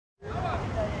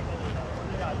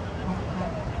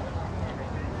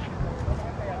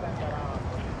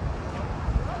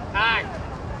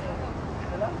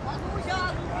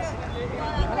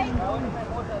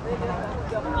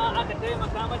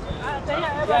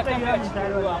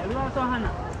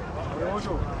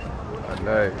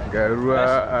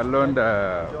Garua along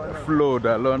the flood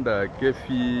along the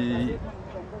Kefi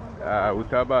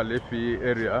Utaba Lefi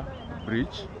area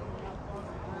bridge.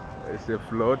 It's a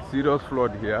flood, serious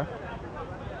flood here.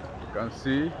 You can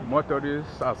see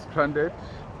motorists are stranded.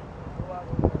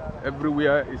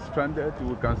 Everywhere is stranded,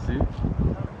 you can see.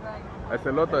 There's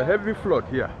a lot of heavy flood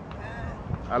here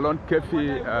along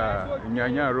Kefi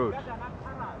Nyanya Road.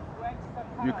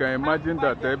 You can imagine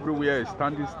that everywhere is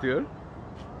standing still.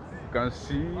 You can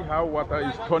see how water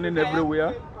is turning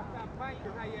everywhere.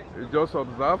 You just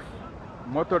observe.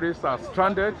 Motorists are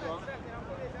stranded.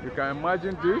 You can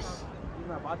imagine this.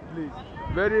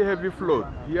 Very heavy flood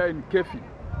here in Kefi,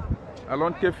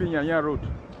 along Kefi Nyanya Road.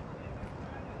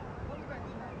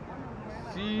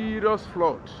 Serious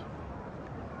flood.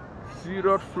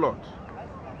 Serious flood.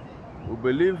 We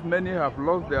believe many have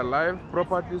lost their life.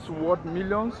 Properties worth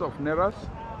millions of nairas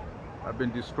have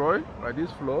been destroyed by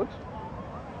this flood.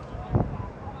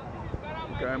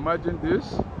 You can imagine this,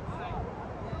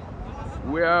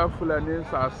 where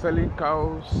Fulanis are selling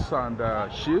cows and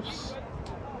sheep.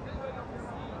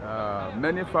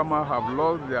 Many farmers have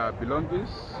lost their belongings.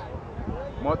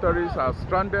 Motorists are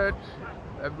stranded.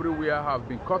 Everywhere have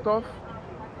been cut off.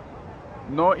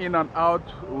 No in and out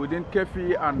within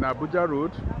Kefi and Abuja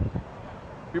Road.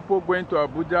 People going to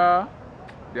Abuja,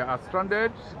 they are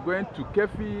stranded. Going to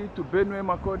Kefi, to Benue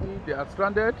Makodi, they are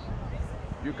stranded.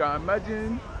 You can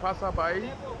imagine passerby.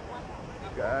 You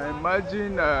can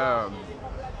imagine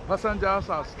passengers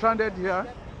are stranded here.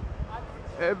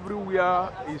 Everywhere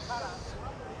is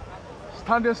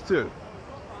standing still.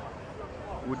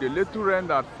 With the little rain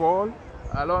that fall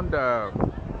along the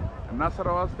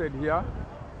Nasarawa State here,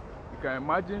 you can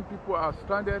imagine people are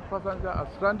stranded, passengers are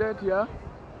stranded here.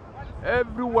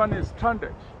 Everyone is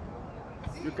stranded.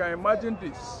 You can imagine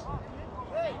this.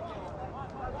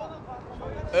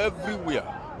 Everywhere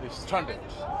is stranded.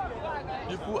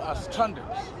 People are stranded.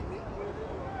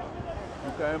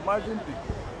 You can imagine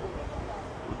this.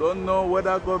 We don't know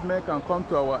whether government can come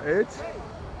to our aid.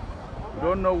 We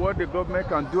don't know what the government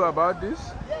can do about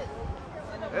this.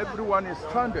 Everyone is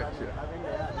stranded here.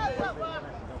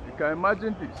 You can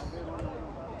imagine this.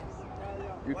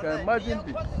 You can imagine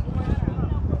this.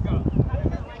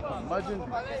 Imagine this.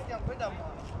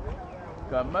 You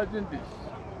can imagine this.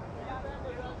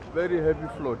 Very heavy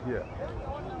flood here.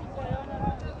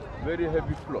 Very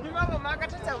heavy flood.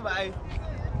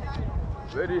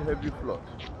 Very heavy flood.